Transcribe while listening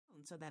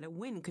so that a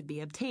win could be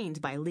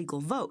obtained by legal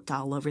vote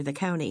all over the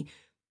county.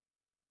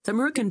 The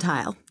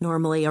mercantile,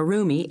 normally a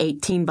roomy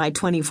 18 by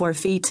 24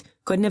 feet,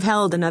 couldn't have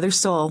held another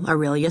soul,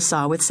 Aurelia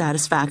saw with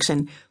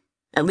satisfaction.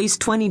 At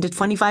least 20 to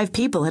 25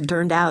 people had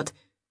turned out.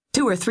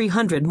 200 or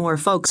 300 more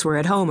folks were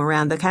at home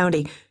around the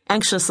county,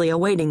 anxiously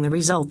awaiting the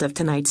result of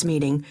tonight's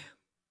meeting.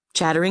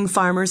 Chattering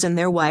farmers and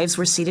their wives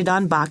were seated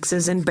on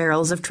boxes and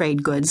barrels of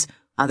trade goods.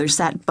 Others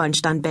sat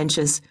bunched on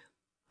benches.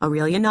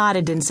 Aurelia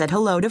nodded and said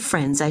hello to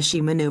friends as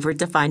she maneuvered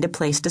to find a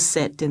place to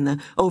sit in the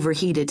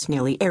overheated,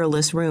 nearly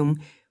airless room.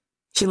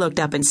 She looked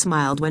up and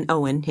smiled when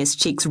Owen, his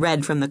cheeks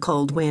red from the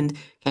cold wind,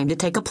 came to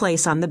take a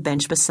place on the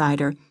bench beside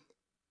her.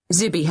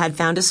 Zibby had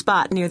found a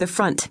spot near the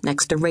front,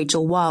 next to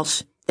Rachel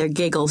Walsh. Their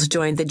giggles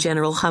joined the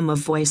general hum of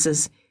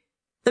voices.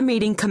 The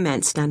meeting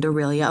commenced, and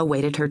Aurelia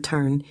awaited her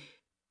turn.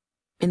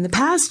 In the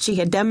past, she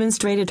had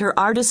demonstrated her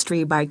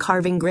artistry by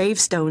carving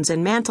gravestones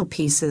and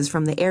mantelpieces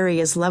from the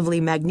area's lovely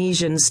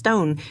magnesian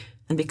stone,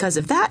 and because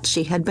of that,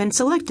 she had been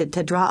selected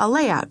to draw a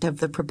layout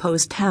of the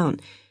proposed town.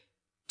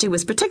 She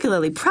was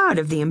particularly proud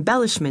of the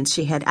embellishments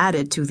she had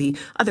added to the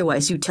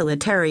otherwise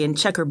utilitarian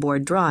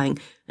checkerboard drawing,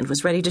 and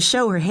was ready to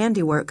show her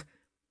handiwork.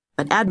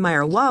 But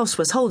Admiral Walsh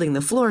was holding the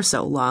floor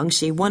so long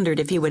she wondered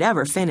if he would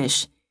ever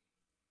finish.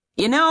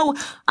 "You know,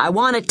 I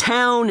want a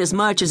town as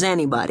much as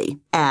anybody,"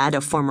 Ad,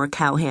 a former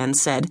cowhand,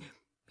 said.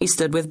 He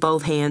stood with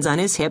both hands on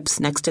his hips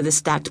next to the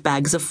stacked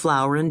bags of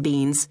flour and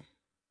beans.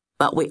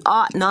 "But we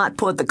ought not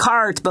put the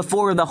cart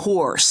before the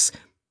horse."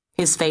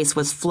 His face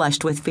was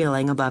flushed with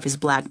feeling above his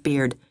black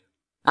beard.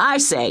 "I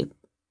say,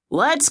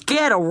 let's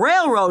get a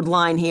railroad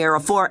line here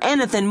afore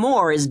anything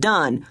more is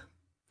done.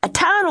 A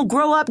town'll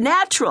grow up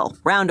natural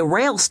round a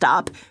rail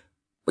stop.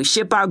 We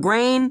ship our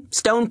grain,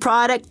 stone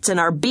products, and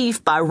our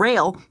beef by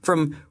rail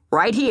from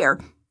right here."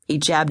 He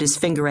jabbed his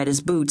finger at his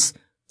boots.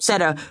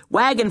 "Set a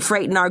wagon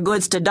freighting our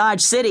goods to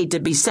Dodge City to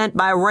be sent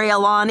by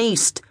rail on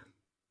east.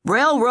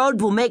 Railroad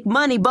will make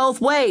money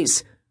both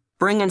ways,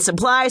 bringing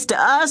supplies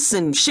to us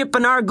and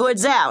shipping our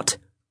goods out.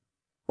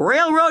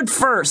 Railroad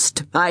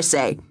first, I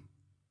say."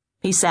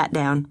 He sat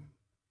down.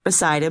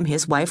 Beside him,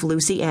 his wife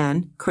Lucy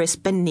Ann,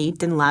 crisp and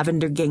neat in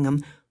lavender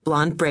gingham,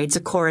 blonde braids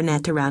a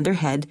coronet around her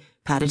head,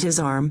 patted his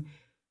arm.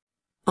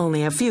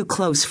 Only a few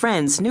close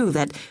friends knew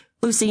that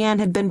Lucy Ann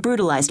had been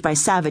brutalized by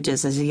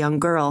savages as a young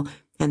girl,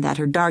 and that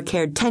her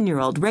dark-haired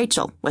 10-year-old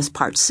Rachel was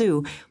part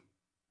Sioux.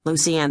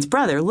 Lucy Ann's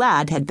brother,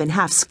 Lad, had been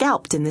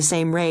half-scalped in the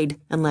same raid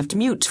and left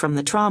mute from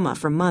the trauma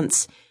for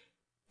months.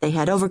 They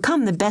had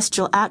overcome the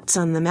bestial acts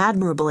on them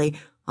admirably,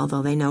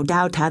 although they no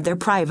doubt had their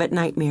private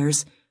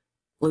nightmares.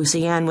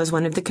 Lucy Ann was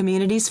one of the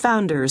community's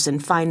founders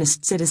and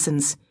finest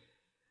citizens.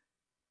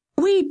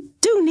 "We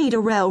do need a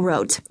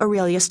railroad,"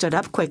 Aurelia stood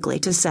up quickly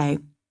to say.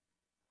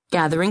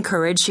 Gathering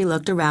courage, she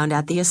looked around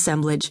at the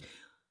assemblage.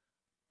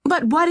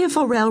 "But what if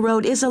a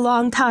railroad is a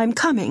long time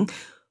coming,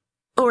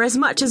 or as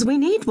much as we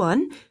need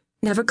one,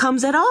 never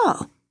comes at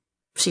all?"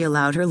 She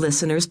allowed her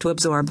listeners to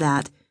absorb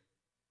that.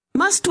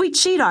 "Must we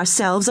cheat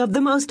ourselves of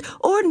the most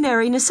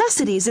ordinary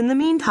necessities in the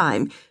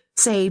meantime,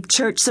 say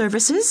church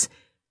services?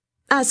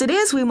 As it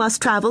is, we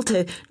must travel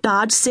to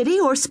Dodge City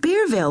or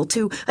Spearville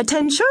to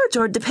attend church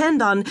or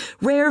depend on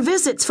rare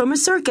visits from a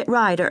circuit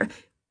rider.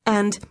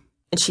 And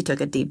she took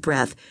a deep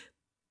breath,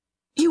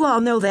 you all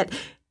know that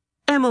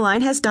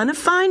Emmeline has done a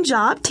fine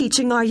job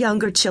teaching our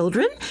younger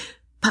children,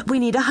 but we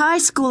need a high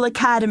school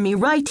academy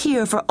right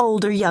here for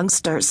older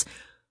youngsters.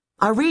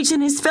 Our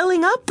region is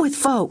filling up with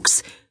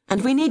folks,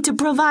 and we need to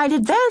provide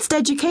advanced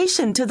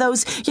education to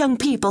those young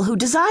people who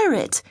desire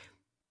it."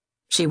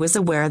 She was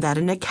aware that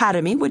an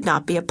academy would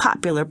not be a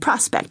popular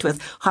prospect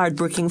with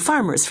hard-working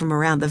farmers from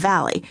around the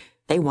valley.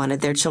 They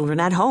wanted their children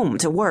at home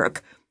to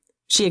work.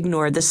 She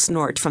ignored the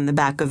snort from the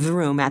back of the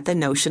room at the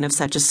notion of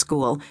such a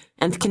school,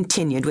 and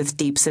continued with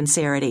deep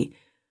sincerity.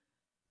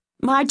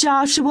 "My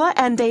Joshua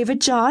and David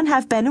John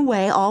have been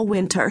away all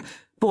winter,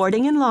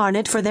 boarding in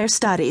Larned for their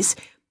studies.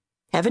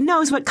 Heaven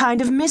knows what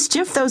kind of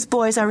mischief those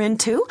boys are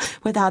into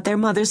without their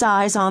mother's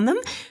eyes on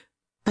them.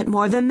 But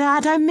more than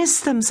that, I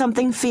miss them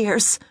something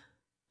fierce.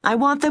 I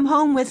want them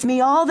home with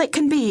me all that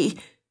can be,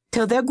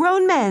 till they're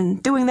grown men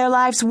doing their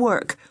life's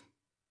work."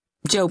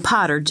 Joe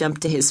Potter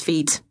jumped to his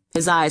feet.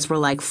 His eyes were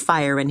like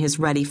fire in his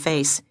ruddy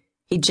face.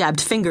 He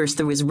jabbed fingers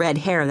through his red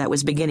hair that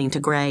was beginning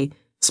to gray.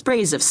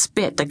 Sprays of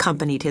spit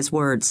accompanied his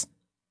words.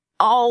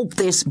 "All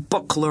this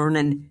book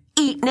learning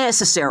ain't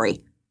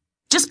necessary.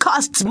 Just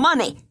costs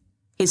money."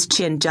 His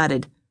chin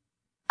jutted.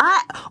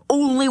 "I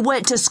only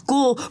went to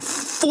school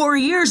 4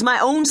 years my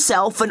own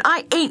self, and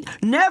I ain't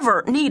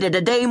never needed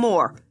a day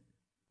more.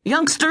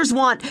 Youngsters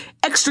want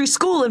extra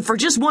schooling for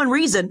just one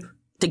reason,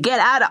 to get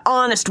out of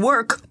honest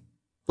work.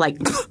 Like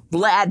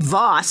Lad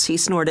Voss," he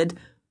snorted.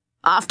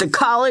 "Off to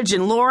college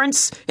in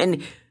Lawrence,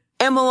 and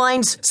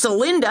Emmeline's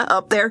Celinda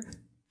up there,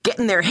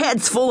 getting their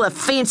heads full of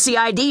fancy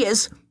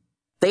ideas.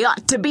 They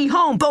ought to be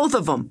home, both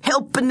of 'em,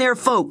 helping their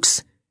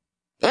folks.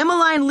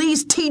 Emmeline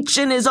Lee's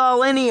teaching is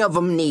all any of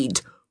 'em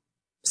need."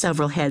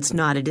 Several heads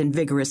nodded in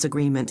vigorous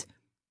agreement.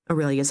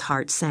 Aurelia's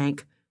heart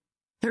sank.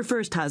 Her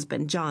first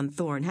husband, John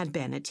Thorne, had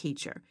been a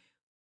teacher.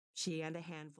 She and a handful